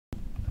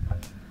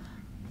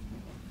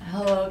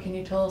can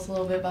you tell us a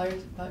little bit about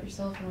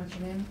yourself and what's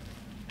your name?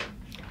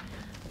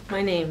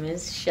 My name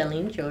is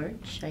Shellene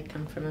George. I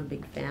come from a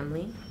big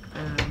family,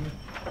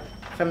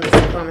 from the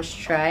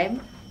Suquamish tribe.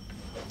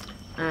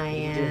 I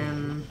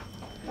am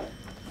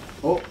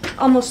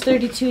almost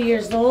 32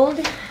 years old,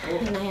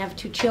 and I have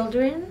 2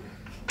 children,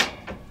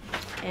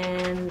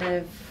 and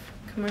I've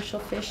commercial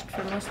fished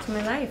for most of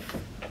my life.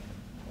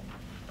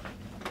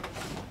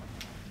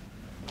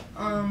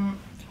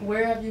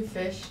 Where have you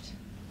fished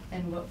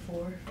and what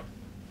for?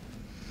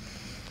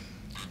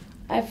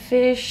 I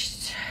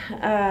fished,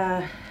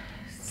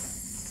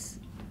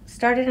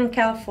 started in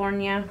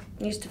California.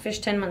 Used to fish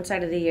 10 months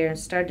out of the year.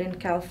 Started in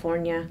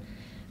California,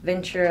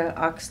 Ventura,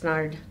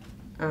 Oxnard.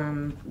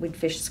 We'd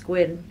fish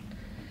squid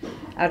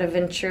out of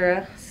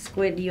Ventura.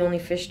 Squid you only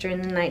fish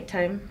during the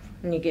nighttime.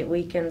 When you get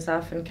weekends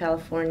off in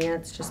California,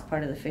 it's just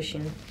part of the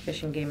fishing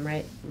game,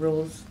 right?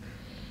 Rules.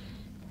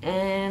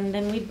 And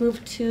then we'd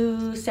move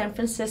to San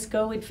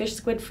Francisco. We'd fish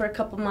squid for a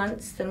couple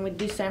months. Then we'd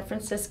do San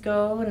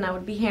Francisco, and that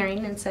would be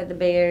herring inside the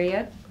Bay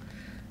Area.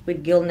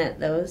 We'd gill net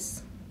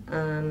those,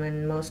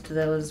 and most of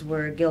those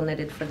were gill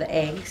netted for the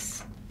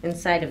eggs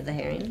inside of the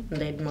herring.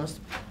 And they'd most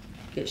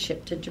get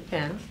shipped to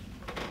Japan.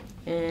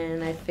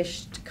 And I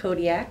fished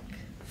Kodiak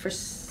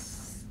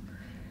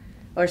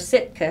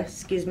Sitka,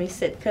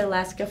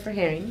 Alaska for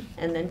herring,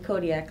 and then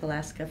Kodiak,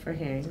 Alaska for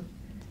herring.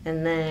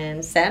 And then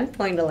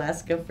Sandpoint,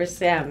 Alaska for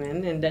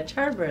salmon, and Dutch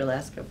Harbor,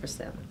 Alaska for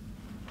salmon.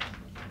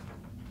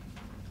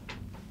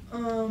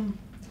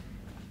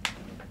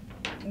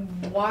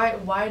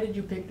 Why did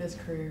you pick this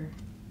career?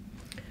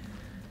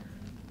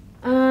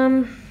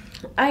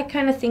 I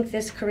kind of think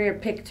this career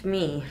picked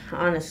me,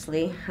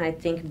 honestly. I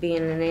think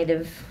being a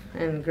native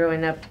and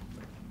growing up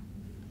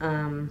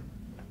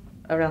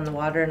around the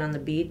water and on the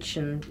beach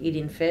and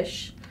eating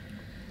fish,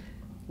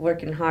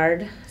 working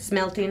hard,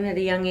 smelting at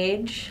a young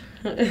age.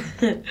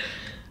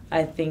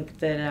 I think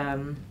that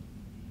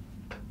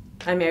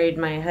I married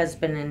my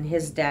husband, and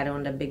his dad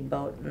owned a big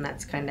boat, and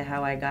that's kind of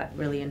how I got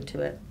really into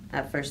it.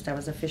 At first I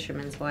was a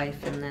fisherman's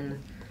wife, and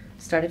then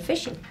started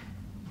fishing.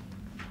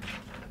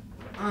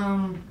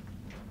 How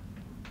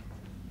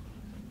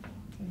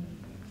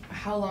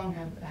long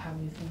have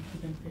you think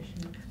you've been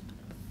fishing?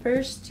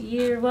 First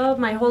year, well,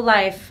 my whole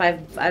life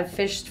I've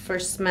fished for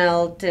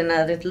smelt and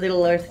other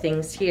littler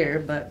things here,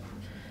 but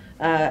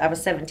I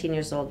was 17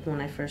 years old when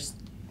I first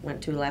went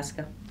to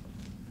Alaska.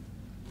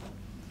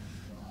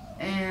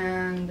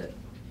 And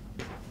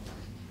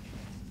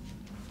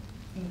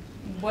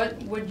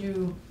what would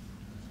you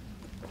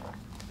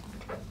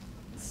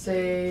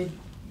say?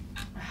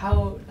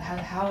 How's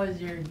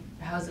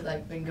it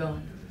like been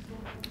going?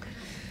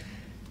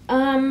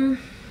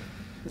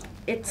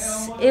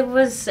 It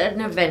was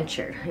an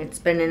adventure. It's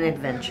been an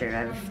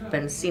adventure.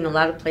 I've seen a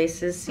lot of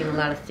places, seen a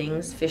lot of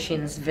things.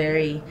 Fishing is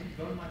very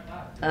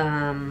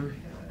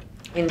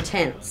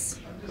intense.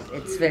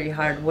 It's very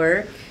hard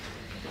work,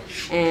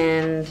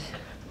 and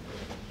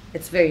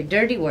it's very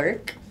dirty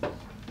work,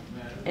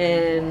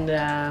 and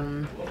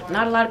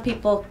not a lot of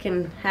people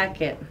can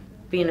hack it.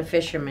 Being a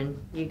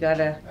fisherman, you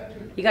gotta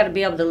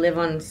be able to live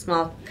on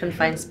small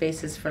confined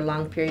spaces for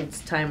long periods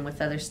of time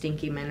with other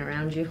stinky men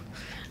around you.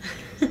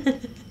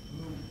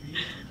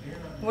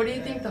 What do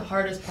you think the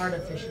hardest part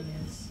of fishing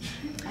is?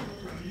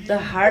 The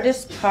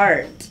hardest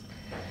part?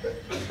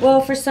 Well,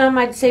 for some,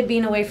 I'd say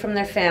being away from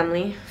their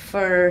family.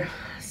 For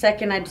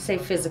second, I'd say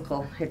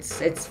physical.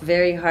 It's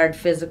very hard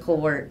physical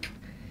work,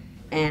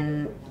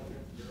 and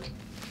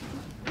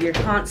you're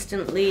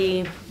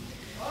constantly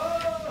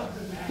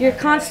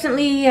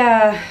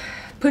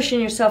pushing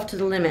yourself to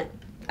the limit.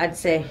 I'd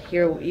say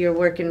you're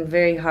working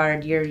very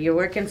hard. You're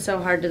working so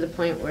hard to the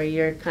point where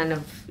you're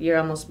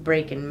almost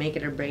breaking, make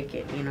it or break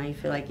it. You know, you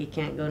feel like you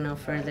can't go no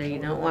further. You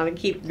don't want to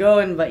keep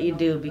going, but you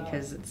do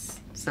because it's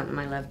something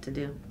I love to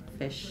do,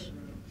 fish.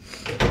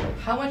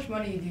 How much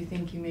money do you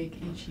think you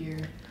make each year?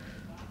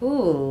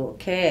 Ooh,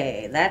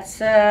 okay. That's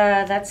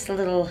a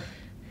little.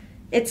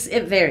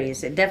 It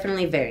varies. It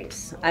definitely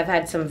varies. I've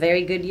had some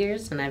very good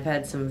years, and I've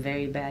had some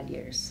very bad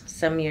years.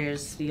 Some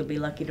years you'll be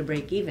lucky to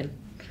break even,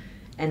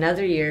 and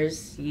other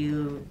years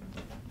you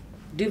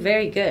do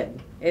very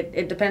good.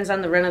 It depends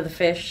on the run of the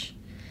fish.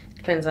 It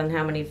depends on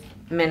how many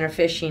men are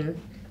fishing,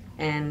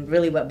 and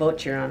really what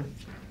boat you're on.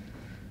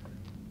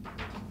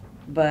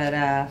 But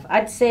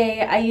I'd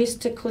say I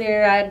used to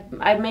clear.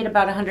 I made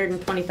about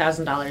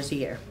 $120,000 a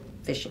year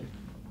fishing.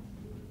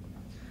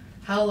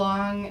 How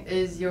long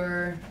is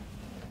your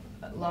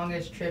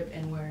longest trip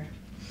and where?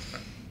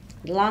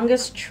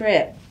 Longest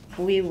trip,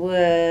 we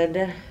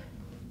would,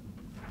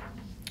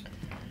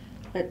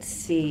 let's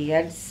see,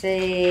 I'd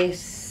say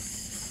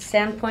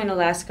Sandpoint,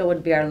 Alaska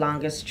would be our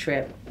longest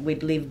trip.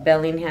 We'd leave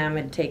Bellingham.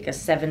 It'd take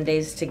us 7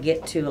 days to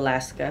get to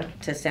Alaska,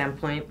 to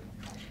Sandpoint.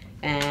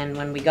 And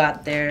when we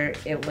got there,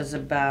 it was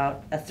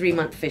about a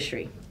 3-month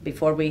fishery.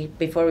 Before we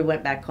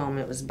went back home,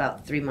 it was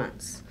about 3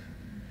 months.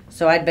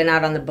 So I'd been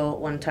out on the boat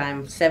one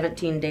time,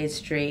 17 days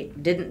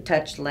straight, didn't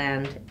touch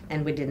land,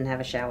 and we didn't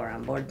have a shower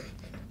on board.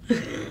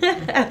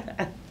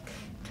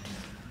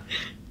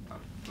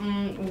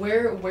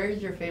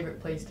 Where's your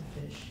favorite place to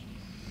fish?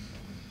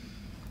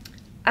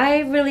 I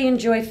really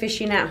enjoy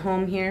fishing at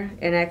home here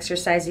and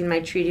exercising my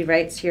treaty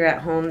rights here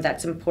at home.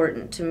 That's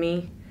important to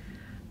me.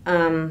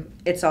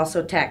 It's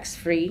also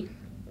tax-free.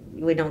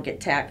 We don't get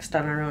taxed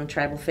on our own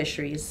tribal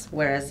fisheries,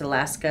 whereas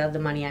Alaska, the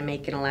money I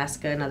make in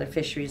Alaska and other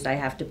fisheries, I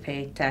have to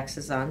pay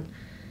taxes on.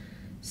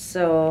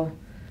 So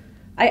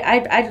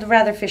I'd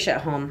rather fish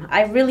at home.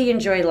 I really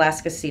enjoy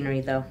Alaska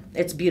scenery, though.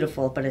 It's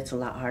beautiful, but it's a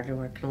lot harder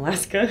work in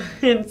Alaska.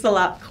 It's a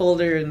lot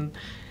colder and,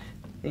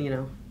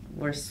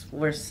 worse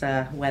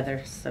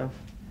weather, so.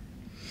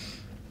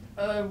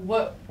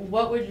 What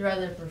would you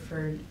rather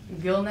prefer,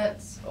 gill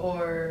nets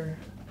or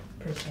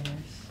purse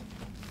seiners?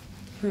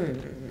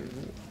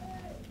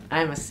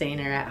 I'm a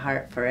seiner at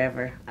heart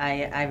forever.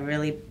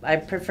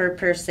 I prefer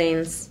purse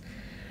seines,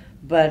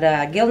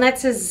 but gill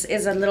nets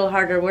is a little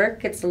harder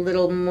work. It's a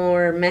little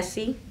more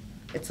messy.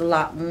 It's a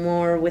lot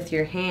more with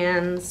your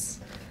hands,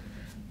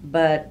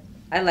 but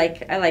I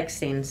like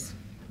seines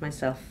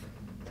myself.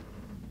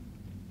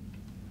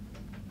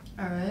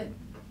 All right.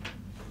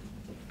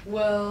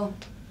 Well,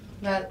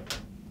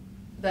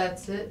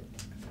 that's it.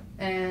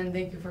 And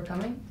thank you for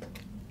coming.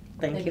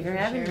 Thank you for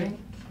having me. sharing.